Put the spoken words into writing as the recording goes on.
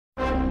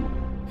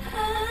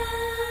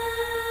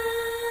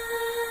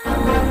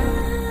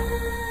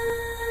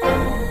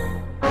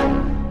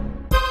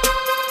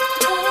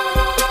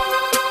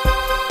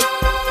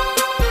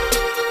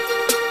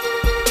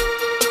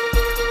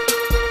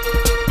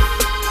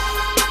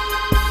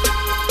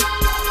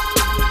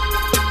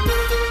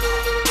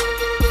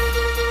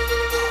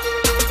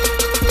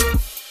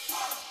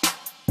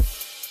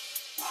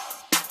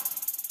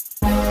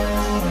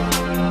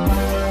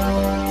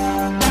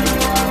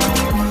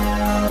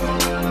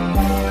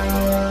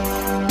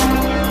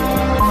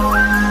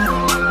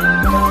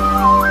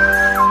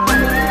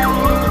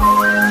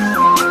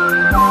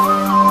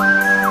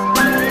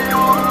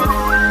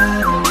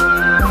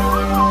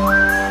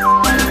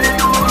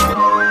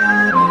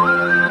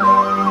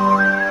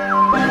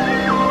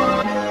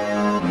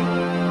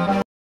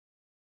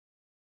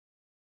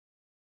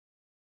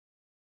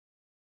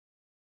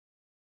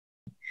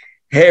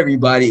Hey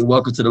everybody,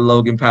 welcome to the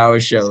Logan Power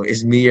Show.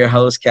 It's me, your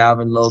host,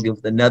 Calvin Logan,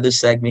 with another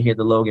segment here at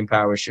the Logan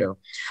Power Show.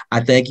 I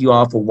thank you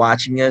all for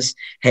watching us.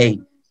 Hey,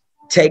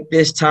 take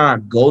this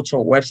time, go to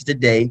our website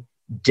today,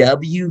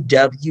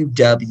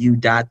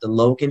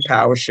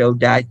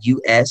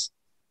 www.theloganpowershow.us.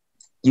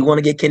 You want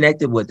to get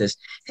connected with us.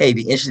 Hey, if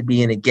you're interested in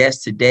being a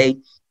guest today,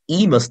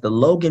 email us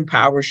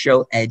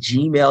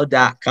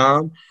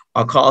theloganpowershow@gmail.com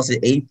or call us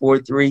at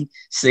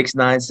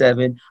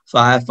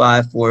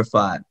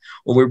 843-697-5545.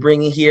 Well, we're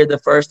bringing here the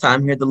first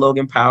time here at the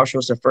Logan Power Show.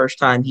 It's the first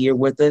time here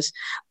with us.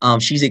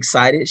 She's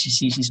excited.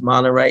 She's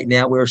smiling right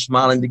now. We're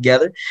smiling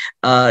together.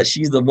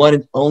 She's the one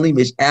and only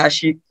Miss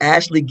Ashley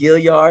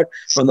Gilliard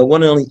from the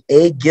one and only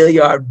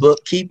Gilliard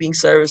Bookkeeping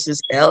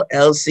Services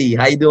LLC.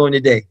 How you doing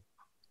today?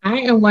 I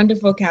am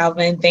wonderful,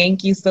 Calvin.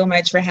 Thank you so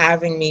much for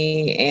having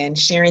me and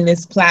sharing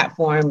this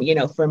platform,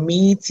 for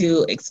me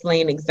to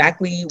explain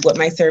exactly what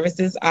my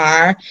services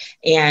are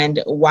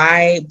and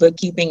why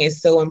bookkeeping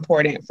is so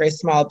important for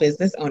small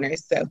business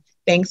owners. So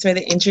thanks for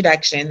the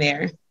introduction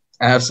there.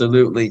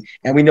 Absolutely.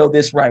 And we know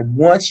this, right?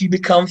 Once you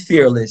become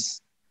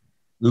fearless,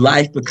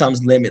 life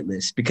becomes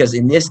limitless, because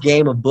in this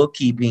game of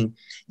bookkeeping,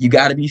 you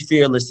got to be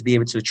fearless to be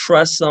able to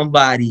trust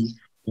somebody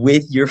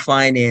with your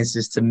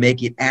finances to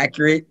make it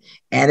accurate,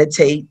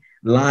 annotate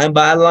line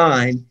by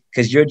line,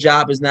 because your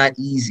job is not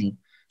easy.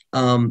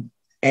 And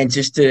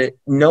just to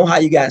know how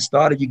you got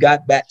started,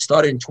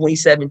 started in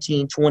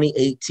 2017,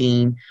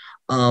 2018.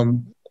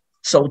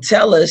 So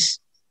tell us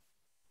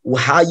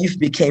how you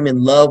became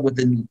in love with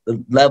the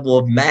level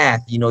of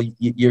math.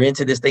 You're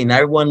into this thing. Now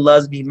everyone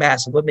loves to be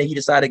math. So what made you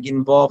decide to get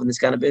involved in this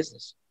kind of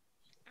business?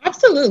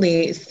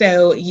 Absolutely.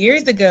 So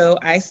years ago,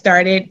 I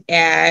started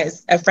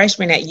as a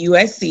freshman at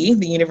USC,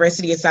 the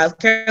University of South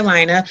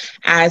Carolina,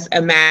 as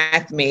a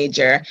math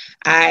major.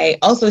 I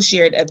also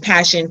shared a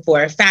passion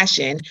for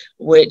fashion,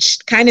 which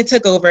kind of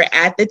took over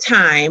at the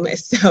time.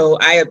 So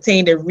I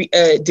obtained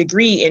a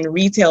degree in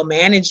retail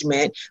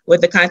management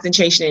with a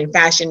concentration in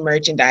fashion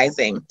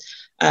merchandising.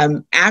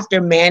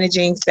 After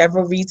managing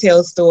several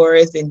retail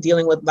stores and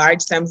dealing with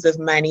large sums of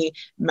money,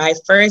 my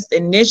first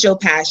initial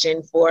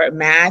passion for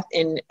math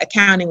and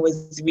accounting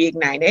was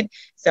reignited.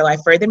 So I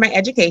furthered my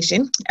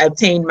education,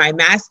 obtained my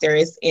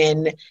master's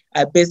in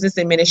business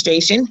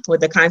administration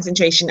with a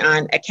concentration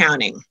on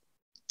accounting.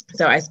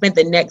 So I spent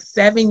the next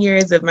 7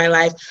 years of my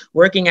life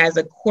working as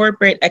a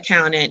corporate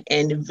accountant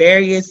in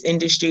various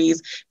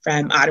industries,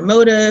 from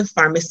automotive,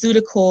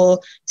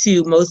 pharmaceutical,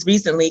 to most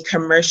recently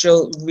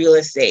commercial real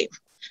estate.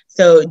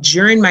 So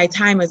during my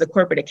time as a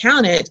corporate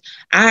accountant,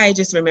 I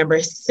just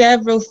remember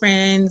several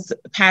friends,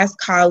 past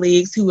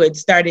colleagues who had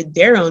started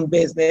their own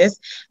business,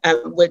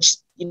 which,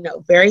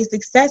 very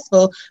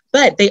successful,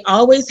 but they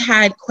always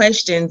had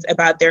questions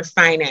about their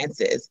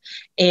finances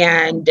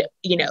and,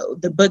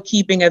 the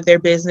bookkeeping of their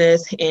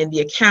business and the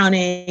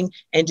accounting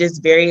and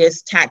just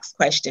various tax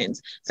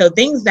questions. So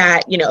things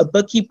that, a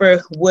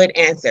bookkeeper would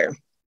answer.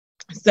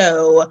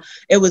 So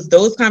it was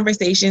those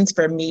conversations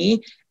for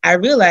me. I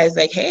realized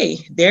hey,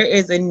 there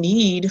is a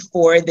need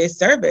for this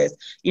service,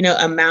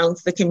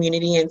 amongst the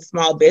community and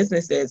small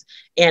businesses.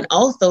 And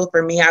also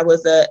for me, I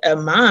was a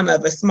mom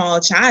of a small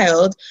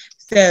child.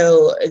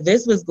 So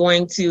this was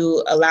going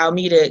to allow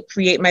me to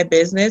create my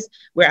business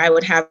where I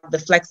would have the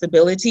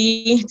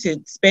flexibility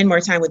to spend more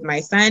time with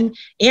my son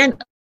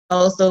and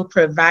also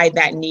provide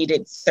that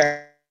needed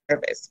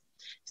service.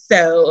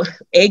 So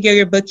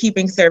Gilliard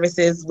Bookkeeping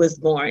Services was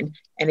born.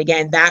 And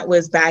again, that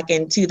was back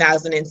in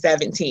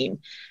 2017.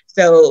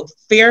 So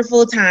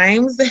fearful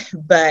times,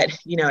 but,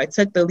 it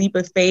took the leap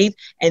of faith.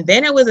 And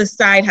then it was a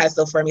side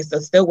hustle for me. So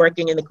still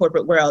working in the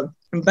corporate world.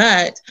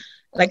 But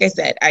like I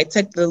said, I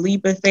took the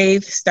leap of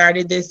faith,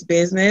 started this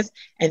business.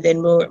 And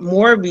then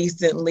more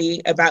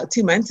recently, about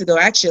 2 months ago,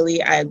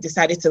 actually, I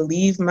decided to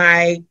leave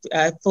my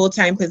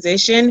full-time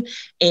position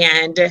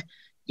and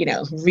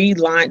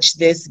relaunch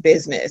this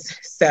business.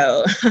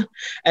 So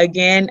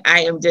again,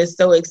 I am just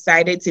so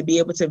excited to be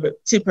able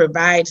to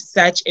provide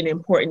such an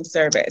important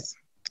service.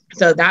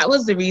 So that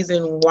was the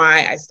reason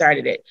why I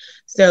started it.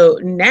 So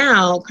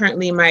now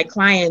currently my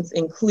clients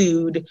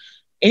include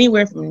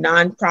anywhere from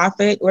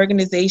nonprofit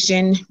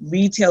organization,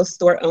 retail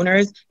store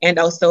owners, and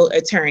also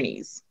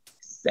attorneys.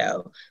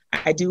 So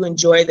I do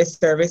enjoy the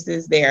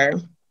services there.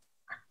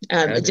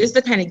 Just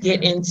to kind of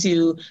get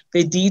into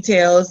the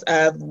details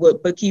of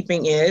what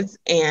bookkeeping is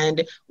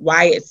and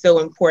why it's so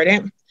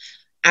important.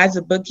 As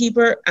a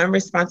bookkeeper, I'm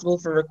responsible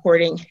for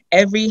recording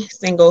every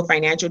single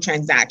financial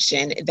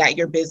transaction that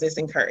your business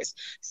incurs.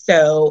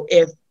 So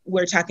if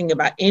we're talking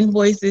about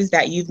invoices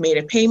that you've made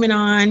a payment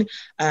on,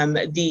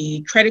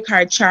 the credit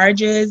card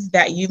charges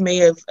that you may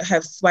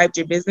have swiped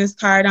your business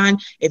card on,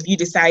 if you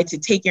decide to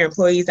take your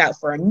employees out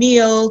for a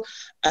meal,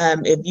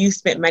 if you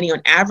spent money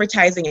on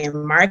advertising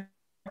and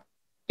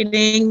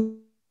marketing,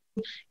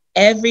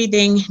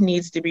 everything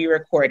needs to be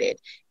recorded.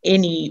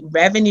 Any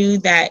revenue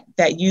that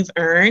you've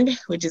earned,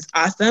 which is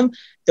awesome,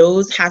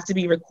 those have to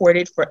be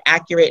recorded for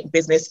accurate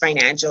business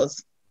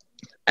financials.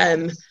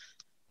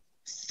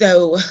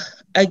 So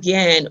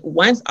again,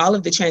 once all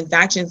of the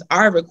transactions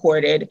are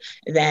recorded,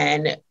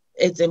 then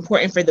it's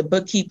important for the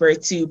bookkeeper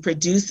to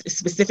produce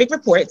specific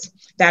reports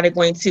that are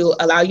going to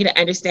allow you to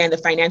understand the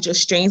financial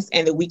strengths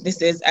and the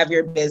weaknesses of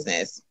your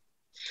business.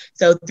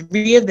 So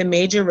 3 of the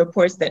major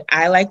reports that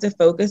I like to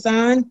focus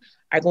on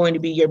are going to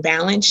be your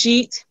balance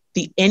sheet,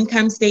 the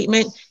income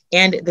statement,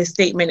 and the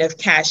statement of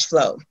cash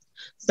flow.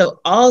 So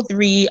all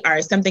 3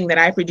 are something that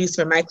I produce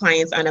for my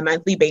clients on a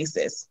monthly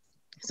basis.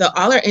 So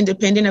all are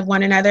independent of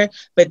one another,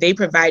 but they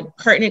provide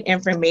pertinent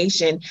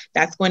information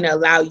that's going to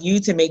allow you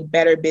to make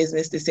better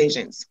business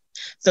decisions.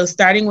 So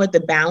starting with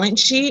the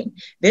balance sheet,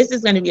 this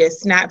is going to be a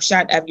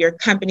snapshot of your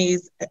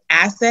company's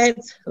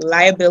assets,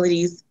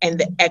 liabilities, and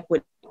the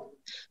equity.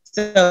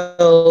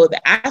 So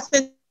the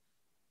assets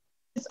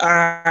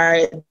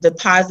are the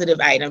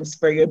positive items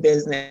for your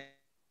business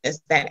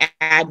that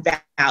add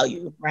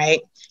value,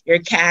 right? Your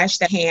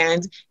cash at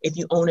hand, if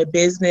you own a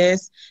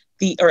business,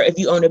 or if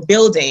you own a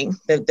building,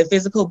 the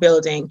physical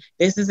building,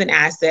 this is an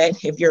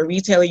asset. If you're a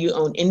retailer, you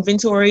own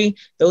inventory,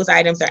 those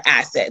items are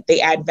asset.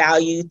 They add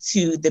value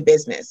to the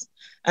business.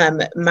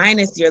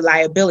 Minus your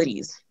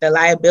liabilities. The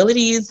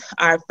liabilities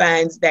are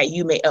funds that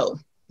you may owe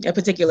a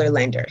particular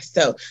lender.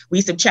 So we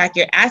subtract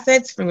your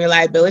assets from your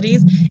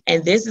liabilities,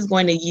 and this is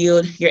going to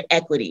yield your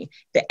equity.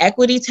 The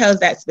equity tells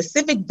that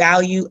specific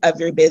value of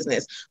your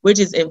business, which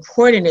is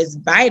important, is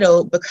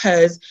vital,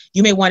 because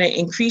you may want to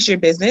increase your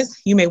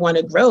business. You may want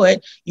to grow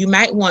it. You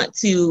might want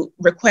to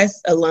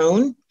request a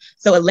loan.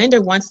 So a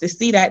lender wants to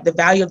see that the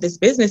value of this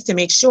business to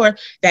make sure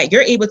that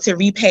you're able to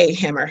repay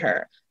him or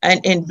her. An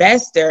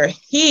investor,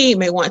 he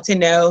may want to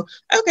know,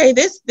 okay,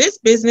 this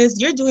business,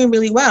 you're doing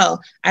really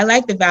well. I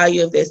like the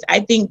value of this.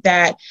 I think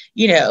that,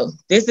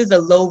 this is a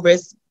low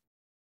risk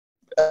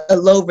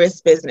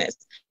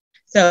business.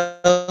 So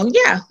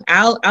yeah,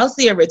 I'll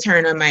see a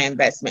return on my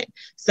investment.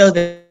 So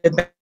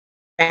the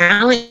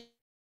balance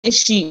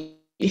sheet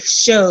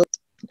shows,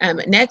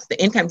 next,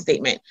 the income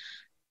statement.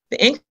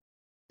 The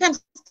income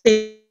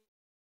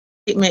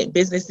statement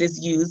businesses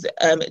use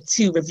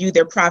to review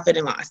their profit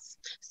and loss.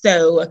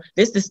 So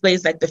this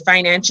displays like the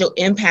financial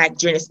impact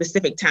during a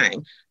specific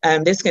time.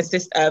 This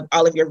consists of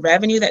all of your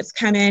revenue that's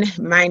come in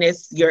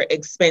minus your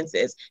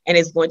expenses, and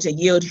it's going to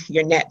yield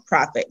your net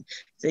profit.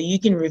 So you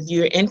can review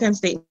your income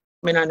statement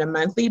on a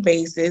monthly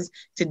basis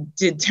to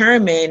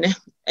determine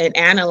and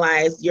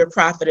analyze your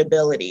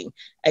profitability.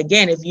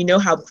 Again, if you know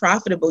how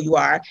profitable you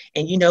are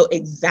and you know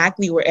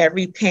exactly where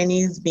every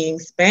penny is being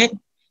spent,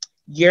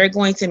 you're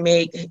going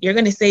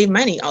to save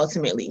money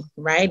ultimately,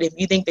 right? If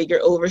you think that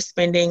you're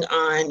overspending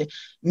on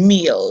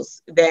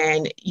meals,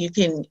 then you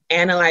can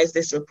analyze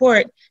this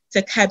report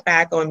to cut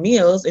back on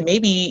meals and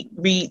maybe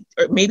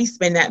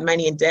spend that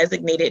money and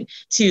designate it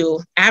to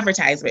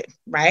advertisement,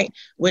 right?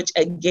 Which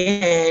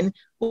again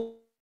will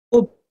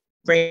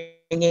bring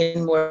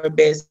in more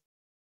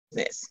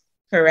business,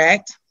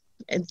 correct?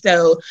 And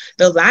so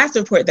the last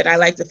report that I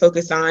like to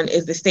focus on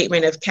is the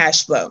statement of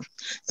cash flow.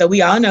 So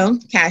we all know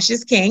cash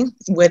is king.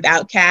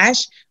 Without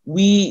cash,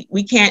 we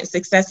can't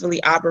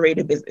successfully operate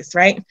a business,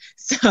 right?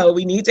 So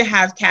we need to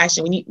have cash,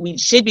 and we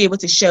should be able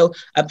to show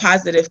a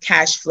positive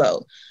cash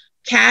flow.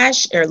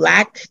 Cash, or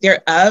lack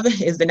thereof,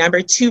 is the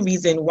number 2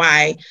 reason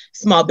why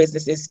small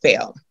businesses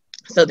fail.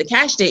 So the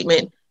cash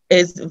statement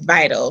is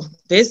vital.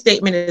 This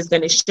statement is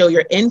going to show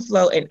your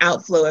inflow and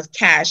outflow of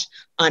cash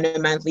on a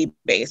monthly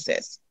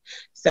basis.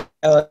 So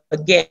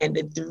again,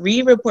 the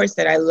 3 reports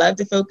that I love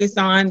to focus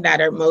on that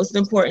are most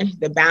important: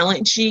 the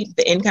balance sheet,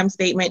 the income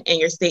statement, and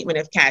your statement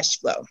of cash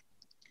flow.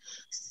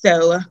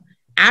 So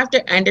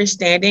after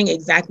understanding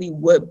exactly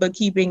what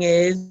bookkeeping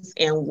is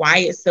and why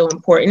it's so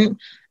important,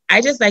 I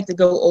just like to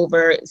go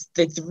over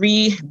the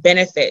 3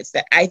 benefits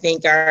that I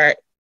think are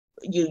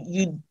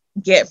you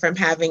get from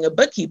having a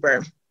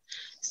bookkeeper.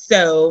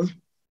 So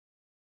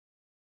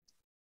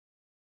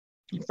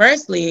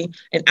firstly,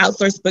 an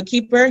outsourced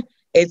bookkeeper,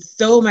 it's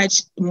so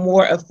much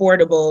more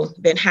affordable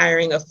than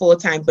hiring a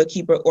full-time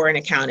bookkeeper or an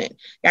accountant.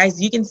 Guys,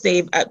 you can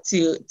save up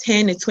to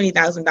 $10,000 to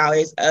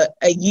 $20,000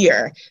 a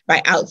year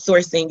by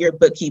outsourcing your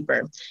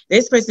bookkeeper.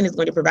 This person is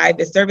going to provide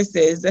the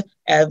services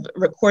of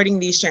recording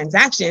these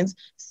transactions,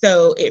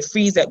 so it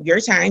frees up your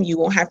time. You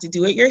won't have to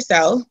do it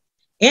yourself.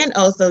 And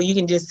also you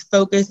can just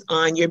focus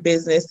on your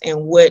business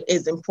and what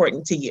is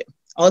important to you.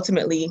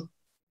 Ultimately,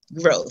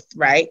 growth,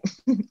 right?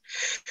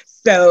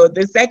 So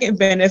the second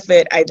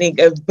benefit, I think,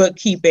 of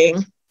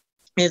bookkeeping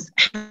is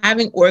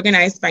having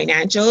organized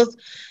financials.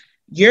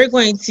 You're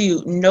going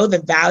to know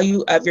the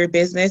value of your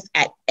business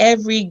at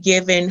every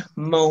given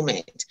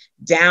moment,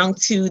 down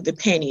to the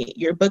penny.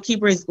 Your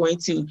bookkeeper is going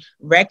to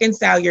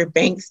reconcile your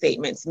bank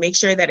statements, make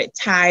sure that it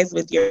ties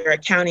with your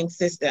accounting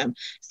system.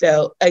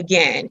 So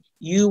again,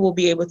 you will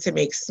be able to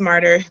make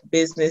smarter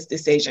business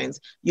decisions.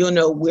 You'll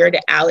know where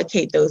to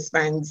allocate those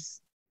funds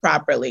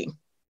properly.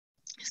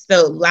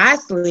 So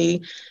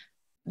lastly,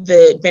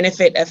 the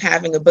benefit of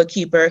having a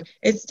bookkeeper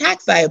is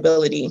tax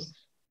liability.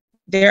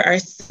 There are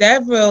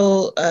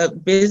several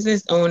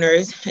business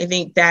owners, I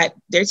think, that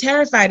they're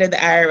terrified of the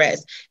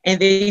IRS, and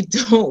they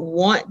don't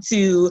want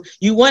to.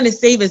 You want to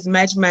save as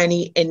much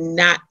money and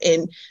not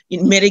in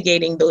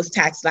mitigating those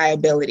tax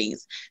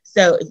liabilities.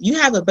 So if you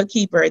have a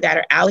bookkeeper that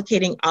are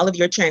allocating all of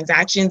your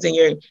transactions and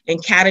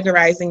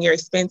categorizing your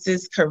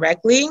expenses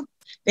correctly,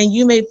 then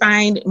you may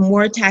find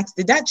more tax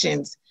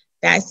deductions.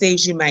 That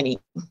saves you money,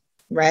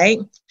 right?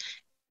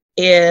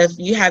 If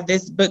you have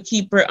this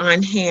bookkeeper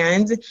on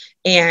hand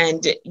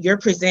and you're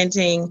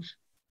presenting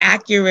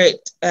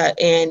accurate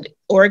and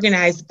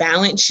organized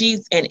balance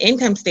sheets and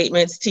income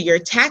statements to your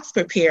tax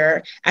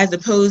preparer, as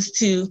opposed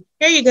to,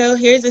 here you go,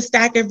 here's a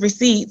stack of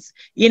receipts,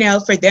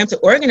 for them to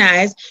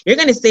organize, you're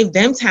going to save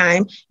them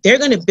time. They're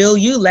going to bill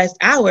you less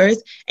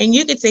hours, and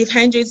you could save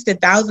hundreds to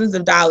thousands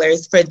of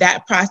dollars for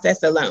that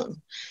process alone.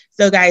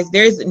 So guys,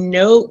 there's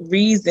no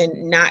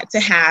reason not to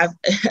have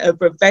a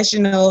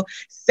professional,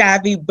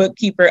 savvy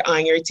bookkeeper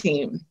on your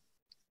team.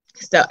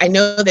 So I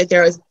know that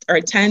there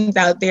are tons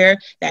out there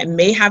that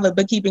may have a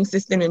bookkeeping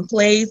system in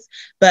place,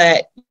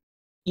 but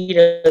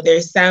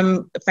there's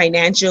some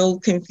financial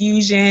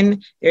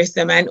confusion, there's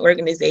some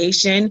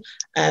unorganization.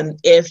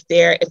 If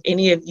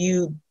any of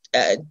you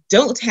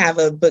don't have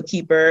a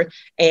bookkeeper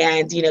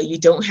and you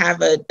don't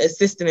have a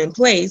system in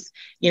place,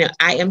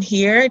 I am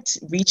here to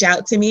reach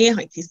out to me.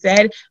 Like you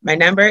said, my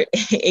number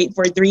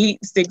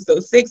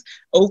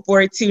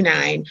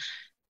 843-606-0429.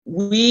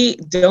 We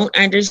don't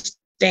understand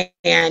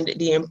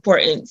the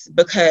importance,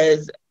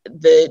 because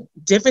the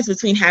difference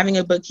between having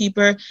a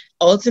bookkeeper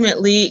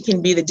ultimately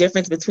can be the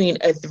difference between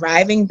a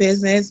thriving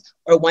business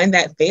or one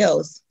that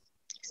fails.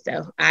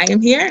 So I am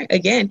here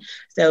again.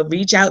 So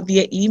reach out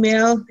via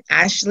email,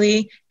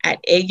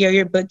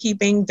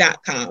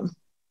 ashley@gilliardbookkeeping.com.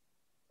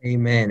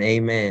 Amen.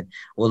 Amen.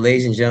 Well,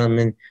 ladies and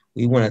gentlemen,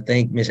 we want to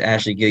thank Miss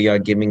Ashley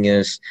Gilliard giving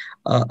us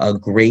a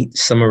great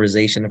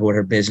summarization of what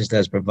her business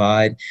does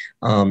provide.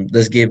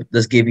 Let's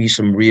give you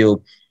some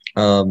real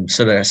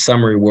sort of a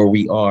summary where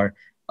we are.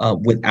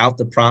 Without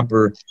the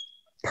proper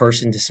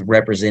person just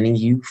representing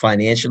you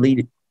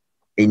financially,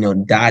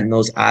 dotting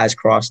those I's,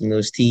 crossing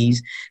those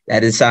T's, that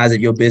decides that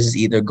your business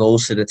either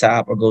goes to the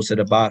top or goes to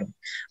the bottom.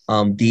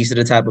 These are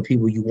the type of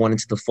people you want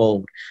into the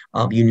fold.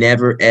 You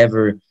never,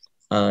 ever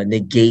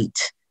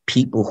negate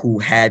people who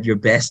have your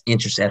best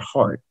interests at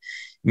heart.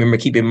 Remember,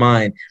 keep in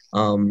mind,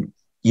 when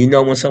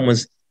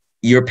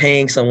you're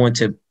paying someone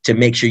to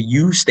make sure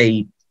you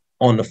stay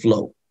on the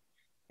flow.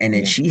 And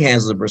then she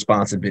handles the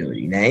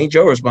responsibility. Now, ain't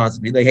your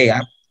responsibility. Like, hey,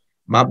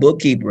 my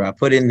bookkeeper, I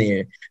put in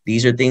there.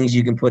 These are things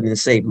you can put in the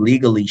safe.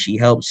 Legally, she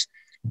helps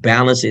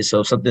balance it. So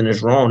if something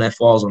is wrong, that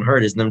falls on her.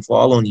 It doesn't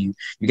fall on you.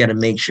 You got to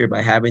make sure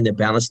by having the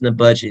balance in the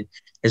budget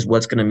is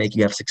what's going to make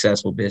you have a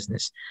successful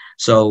business.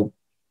 So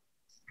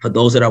for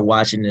those that are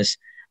watching this,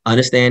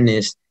 understand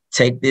this.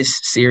 Take this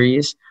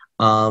serious.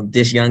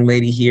 This young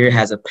lady here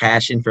has a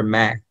passion for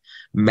math.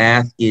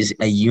 Math is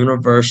a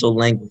universal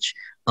language.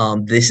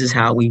 This is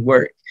how we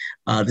work.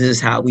 This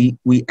is how we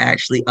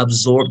actually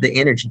absorb the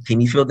energy. Can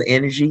you feel the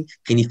energy?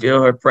 Can you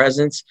feel her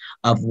presence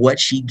of what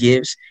she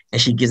gives?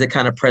 And she gives the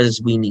kind of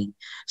presence we need.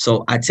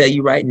 So I tell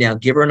you right now,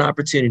 give her an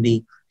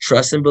opportunity,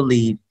 trust and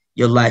believe.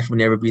 Your life will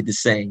never be the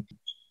same.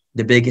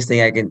 The biggest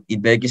thing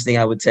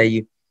I would tell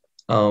you,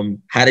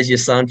 how does your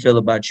son feel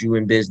about you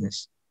in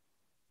business?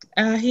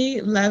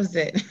 He loves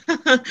it.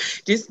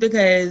 Just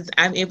because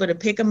I'm able to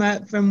pick him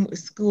up from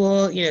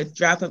school,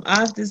 drop him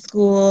off to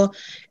school.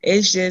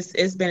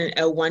 It's been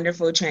a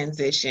wonderful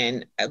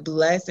transition,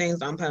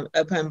 blessings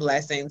upon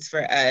blessings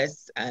for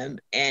us.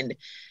 And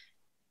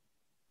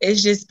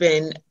it's just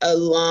been a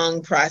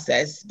long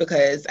process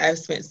because I've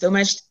spent so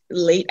much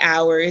late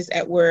hours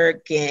at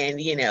work and,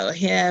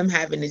 him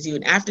having to do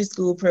an after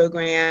school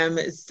program.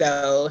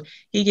 So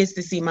he gets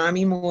to see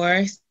mommy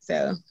more.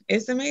 So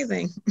it's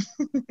amazing.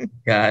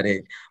 Got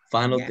it.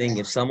 Final thing,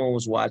 if someone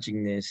was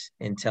watching this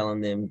and telling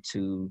them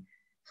to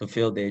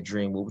fulfill their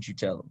dream, what would you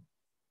tell them?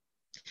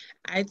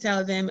 I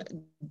tell them,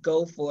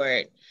 go for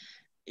it.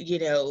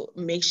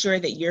 Make sure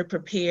that you're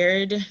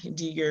prepared,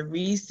 do your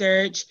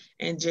research,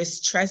 and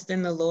just trust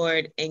in the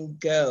Lord and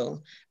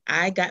go.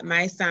 I got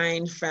my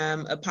sign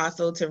from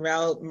Apostle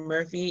Terrell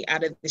Murphy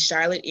out of the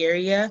Charlotte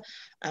area.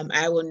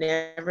 I will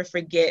never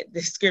forget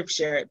the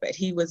scripture, but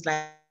he was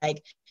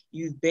like,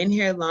 you've been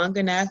here long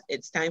enough.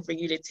 It's time for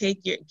you to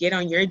get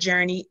on your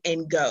journey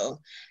and go.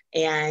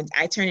 And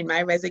I turned in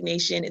my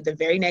resignation the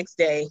very next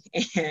day.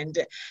 And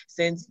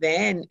since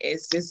then,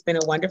 it's just been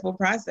a wonderful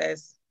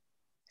process.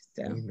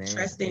 So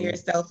trust in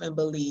yourself and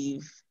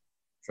believe.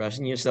 Trust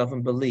in yourself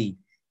and believe.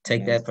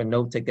 Take that for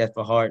note. Take that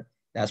for heart.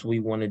 That's what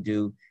we want to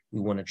do. We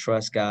want to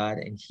trust God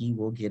and he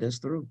will get us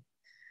through.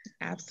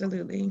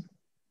 Absolutely.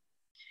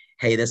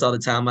 Hey, that's all the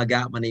time I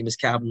got. My name is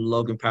Calvin, the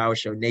Logan Power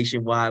Show,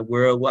 nationwide,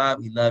 worldwide.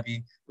 We love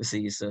you. We'll see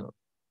you soon.